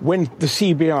London, when the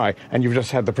CBI, and you've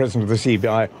just had the president of the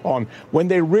CBI on, when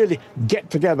they really get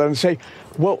together and say,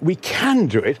 well, we can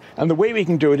do it, and the way we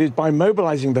can do it is by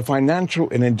mobilizing the financial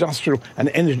and industrial and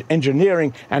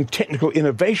engineering and technical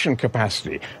innovation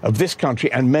capacity of this country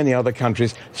and many other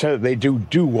countries so that they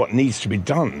do what needs to be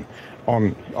done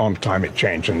on climate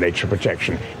change and nature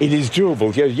protection. It is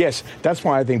doable. Yes, that's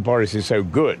why I think Boris is so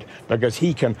good, because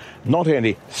he can not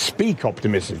only speak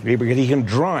optimistically, but he can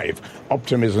drive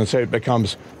optimism so it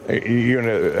becomes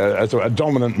a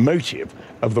dominant motive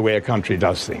of the way a country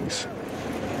does things.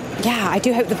 Yeah, I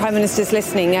do hope the Prime Minister's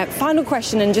listening. Final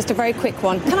question, and just a very quick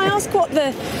one. Can I ask what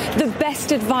the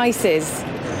best advice is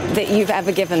that you've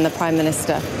ever given the Prime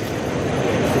Minister?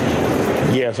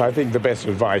 Yes, I think the best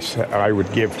advice I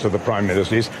would give to the Prime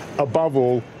Minister is, above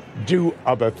all, do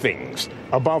other things.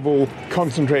 Above all,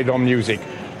 concentrate on music,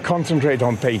 concentrate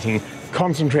on painting,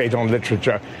 concentrate on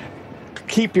literature.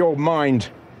 Keep your mind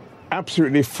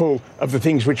absolutely full of the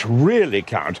things which really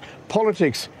count.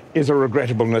 Politics is a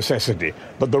regrettable necessity,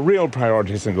 but the real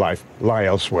priorities in life lie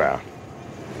elsewhere.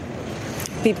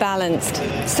 Be balanced.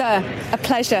 Sir, a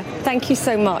pleasure. Thank you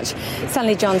so much.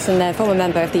 Stanley Johnson there, former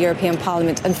member of the European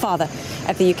Parliament and father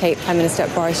of the UK Prime Minister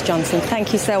Boris Johnson.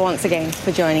 Thank you, sir, once again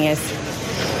for joining us.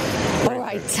 All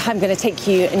right, I'm going to take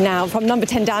you now from number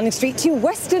 10 Downing Street to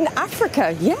Western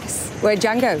Africa. Yes, where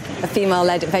Django, a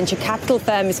female-led venture capital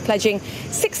firm, is pledging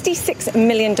 $66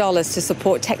 million to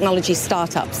support technology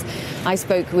startups. I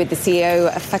spoke with the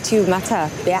CEO, Fatoumata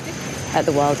Biak, at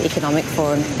the World Economic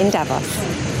Forum in Davos.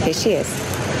 Here she is.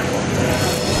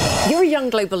 You're a young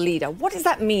global leader. What does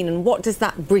that mean, and what does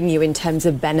that bring you in terms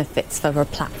of benefits for a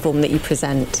platform that you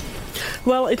present?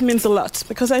 Well, it means a lot,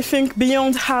 because I think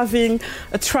beyond having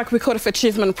a track record of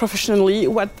achievement professionally,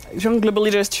 what young global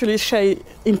leaders truly share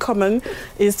in common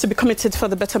is to be committed for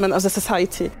the betterment of the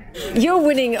society. You're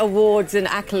winning awards and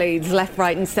accolades left,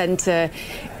 right and centre.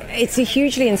 It's a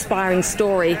hugely inspiring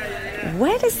story.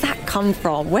 Where does that come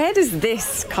from? Where does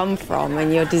this come from,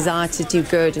 and your desire to do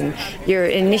good and your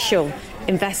initial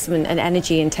investment and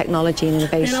energy in technology and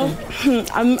innovation?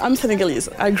 I'm Senegalese.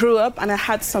 I grew up and I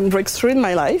had some breakthrough in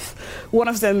my life. One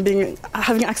of them being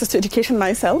having access to education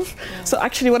myself. So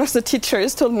actually one of the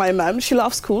teachers told my mom she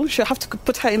loves school, she'll have to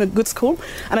put her in a good school.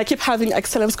 And I keep having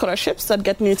excellent scholarships that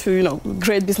get me to,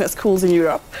 great business schools in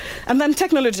Europe. And then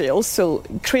technology also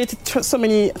created so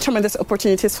many tremendous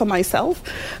opportunities for myself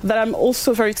that I'm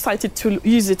also very excited to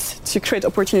use it to create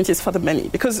opportunities for the many.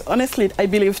 Because honestly, I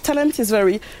believe talent is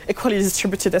very equally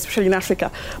distributed, especially in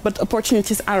Africa, but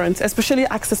opportunities aren't, especially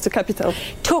access to capital.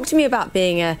 Talk to me about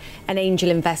being an angel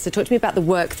investor. Talk to me about the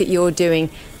work that you're doing,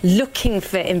 looking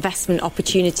for investment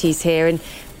opportunities here and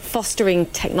fostering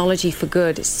technology for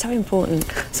good. It's so important.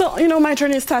 So, my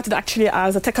journey started actually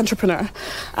as a tech entrepreneur.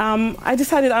 I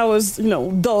decided I was,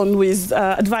 done with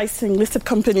advising listed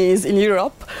companies in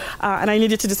Europe, and I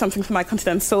needed to do something for my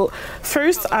continent. So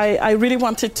first, I really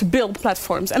wanted to build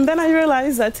platforms. And then I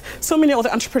realized that so many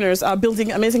other entrepreneurs are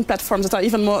building amazing platforms that are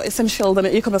even more essential than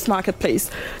an e-commerce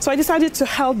marketplace. So I decided to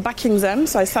help backing them.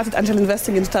 So I started angel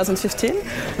investing in 2015.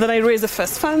 Then I raised the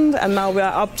first fund, and now we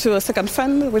are up to a second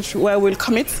fund, where we'll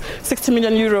commit 60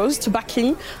 million euros to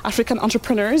backing African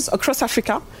entrepreneurs across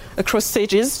Africa, across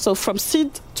stages, so from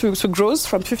seed to growth,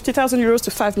 from 50,000 euros to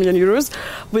 5 million euros,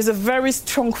 with a very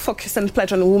strong focus and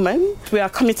pledge on women. We are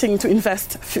committing to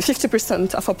invest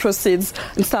 50% of our proceeds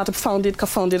in startup founded,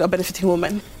 co-founded or benefiting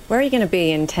women. Where are you going to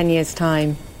be in 10 years'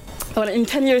 time? Well, in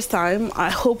 10 years' time, I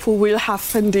hope we will have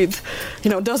funded,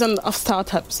 dozens of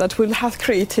startups that will have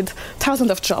created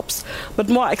thousands of jobs, but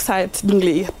more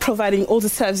excitingly, providing all the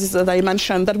services that I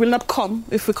mentioned that will not come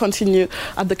if we continue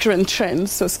at the current trend.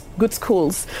 So good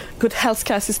schools, good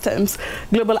healthcare systems,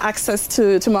 global access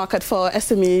to market for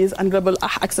SMEs, and global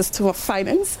access to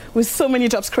finance, with so many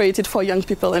jobs created for young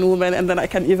people and women, and then I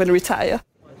can even retire.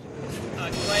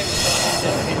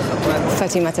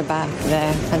 Fatima Tabah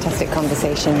there. Fantastic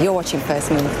conversation. You're watching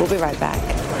First Move. We'll be right back.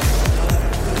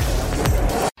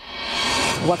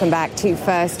 Welcome back to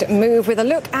First Move with a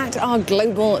look at our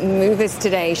global movers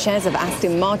today. Shares of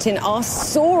Aston Martin are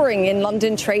soaring in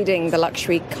London trading. The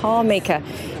luxury car maker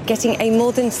getting a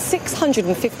more than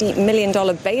 $650 million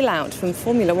bailout from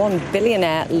Formula One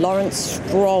billionaire Lawrence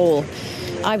Stroll.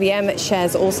 IBM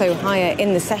shares also higher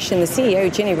in the session. The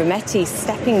CEO, Ginny Rometty,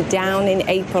 stepping down in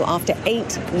April after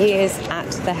 8 years at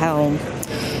the helm.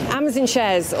 Amazon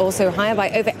shares also higher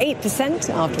by over 8%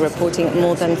 after reporting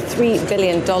more than $3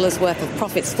 billion worth of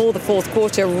profits for the fourth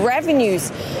quarter.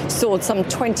 Revenues soared some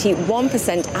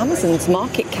 21%. Amazon's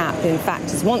market cap, in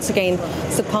fact, has once again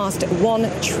surpassed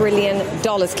 $1 trillion.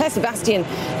 Claire Sebastian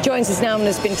joins us now and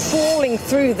has been trawling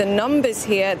through the numbers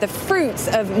here, the fruits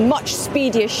of much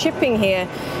speedier shipping here.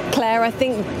 Claire, I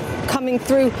think coming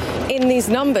through in these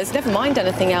numbers, never mind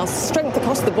anything else, strength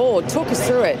across the board. Talk us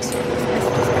through it.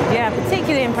 Yeah,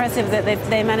 particularly impressive that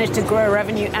they managed to grow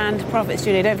revenue and profits,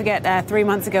 Julia. Don't forget, 3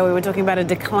 months ago we were talking about a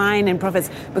decline in profits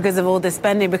because of all this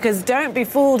spending. Because don't be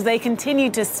fooled, they continue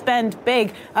to spend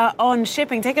big on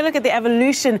shipping. Take a look at the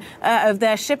evolution of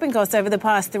their shipping costs over the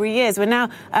past 3 years. We're now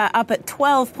up at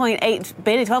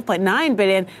 12.9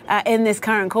 billion in this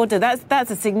current quarter.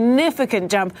 That's a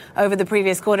significant jump over the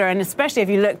previous quarter, and especially if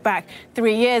you look back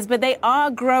 3 years. But they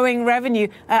are growing revenue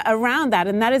around that,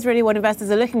 and that is really what investors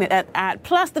are looking at.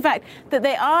 Plus the fact that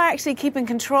they are actually keeping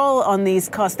control on these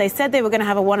costs. They said they were going to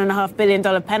have a $1.5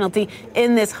 billion penalty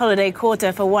in this holiday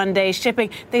quarter for one-day shipping.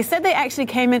 They said they actually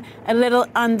came in a little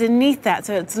underneath that.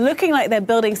 So it's looking like they're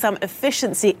building some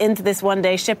efficiency into this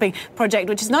one-day shipping project,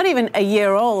 which is not even a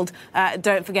year old,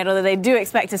 don't forget, although they do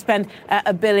expect to spend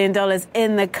 $1 billion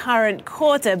in the current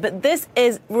quarter. But this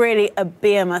is really a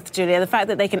behemoth, Julia. The fact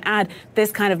that they can add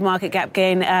this kind of market cap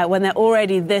gain when they're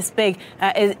already this big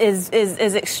is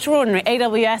extraordinary.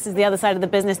 AWS is the other side of the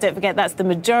business. Don't forget, that's the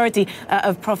majority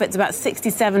of profits, about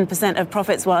 67% of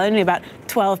profits, while only about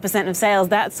 12% of sales.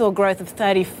 That saw growth of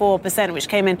 34%, which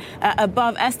came in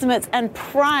above estimates. And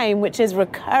Prime, which is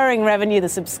recurring revenue, the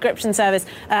subscription service,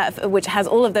 which has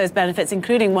all of those benefits,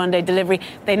 including one-day delivery.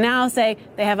 They now say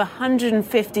they have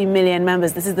 150 million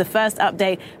members. This is the first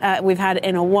update we've had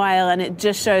in a while, and it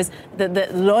just shows that the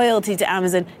loyalty to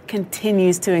Amazon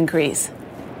continues to increase.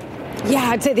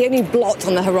 Yeah, I'd say the only blot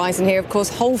on the horizon here, of course,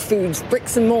 Whole Foods,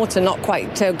 bricks and mortar, not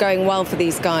quite going well for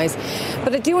these guys.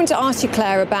 But I do want to ask you,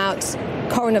 Claire, about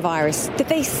coronavirus. Did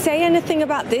they say anything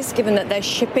about this, given that they're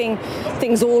shipping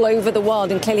things all over the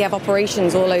world and clearly have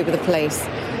operations all over the place?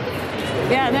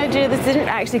 Yeah, no, Julia, this didn't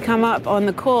actually come up on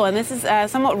the call, and this is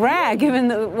somewhat rare given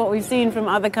what we've seen from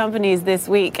other companies this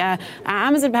week.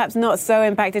 Amazon perhaps not so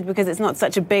impacted because it's not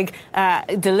such a big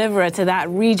deliverer to that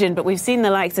region, but we've seen the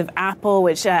likes of Apple,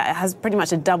 which has pretty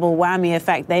much a double whammy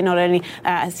effect. They not only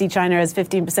see China as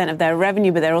 15% of their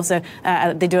revenue, but they're also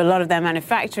they do a lot of their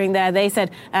manufacturing there. They said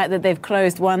that they've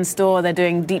closed one store. They're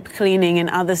doing deep cleaning in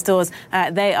other stores.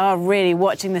 They are really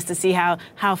watching this to see how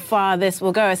far this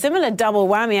will go. A similar double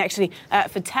whammy, actually,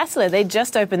 for Tesla. They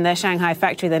just opened their Shanghai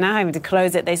factory. They're now having to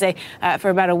close it. They say for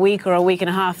about a week or a week and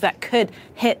a half, that could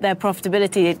hit their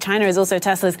profitability. China is also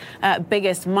Tesla's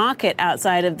biggest market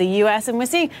outside of the US, and we're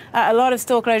seeing a lot of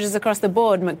store closures across the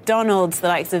board. McDonald's, the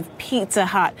likes of Pizza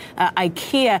Hut,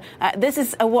 IKEA. This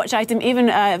is a watch item even,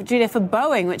 Julia, for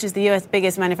Boeing, which is the US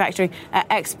biggest manufacturing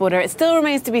exporter. It still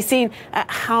remains to be seen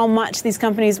how much these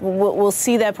companies will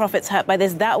see their profits hurt by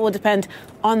this. That will depend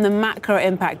on the macro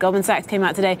impact. Goldman Sachs came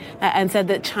out today and said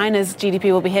that China's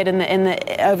GDP will be hit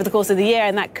over the course of the year,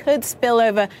 and that could spill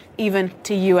over even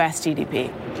to US GDP.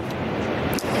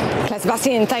 Claire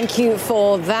Sebastian, thank you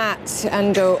for that.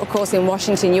 And of course, in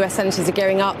Washington, US senators are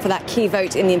gearing up for that key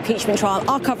vote in the impeachment trial.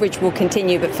 Our coverage will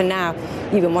continue, but for now,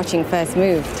 you've been watching First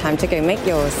Move. Time to go make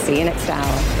yours. See you next hour.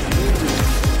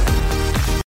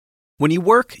 When you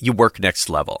work next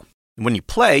level. And when you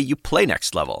play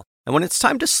next level. And when it's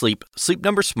time to sleep, Sleep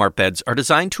Number smart beds are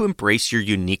designed to embrace your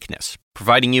uniqueness,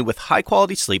 providing you with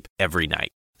high-quality sleep every night.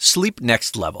 Sleep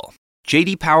next level.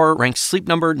 J.D. Power ranks Sleep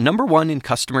Number #1 in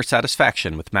customer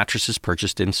satisfaction with mattresses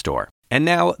purchased in-store. And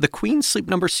now, the Queen Sleep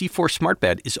Number C4 smart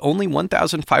bed is only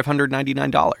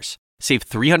 $1,599. Save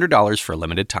 $300 for a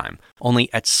limited time,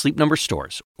 only at Sleep Number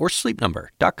stores or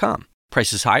sleepnumber.com.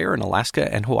 Prices higher in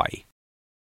Alaska and Hawaii.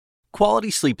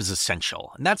 Quality sleep is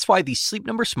essential, and that's why the Sleep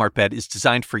Number smart bed is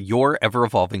designed for your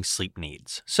ever-evolving sleep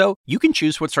needs. So you can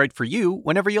choose what's right for you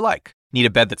whenever you like. Need a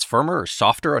bed that's firmer or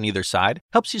softer on either side?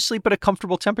 Helps you sleep at a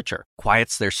comfortable temperature.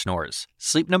 Quiets their snores.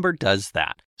 Sleep Number does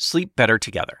that. Sleep better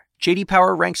together. J.D.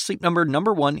 Power ranks Sleep Number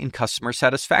 #1 in customer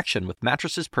satisfaction with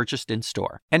mattresses purchased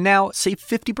in-store. And now, save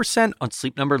 50% on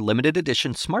Sleep Number limited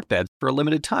edition smart beds for a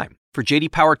limited time. For J.D.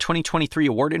 Power 2023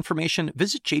 award information,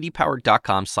 visit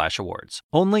jdpower.com/awards.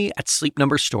 Only at Sleep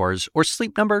Number stores or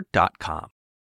sleepnumber.com.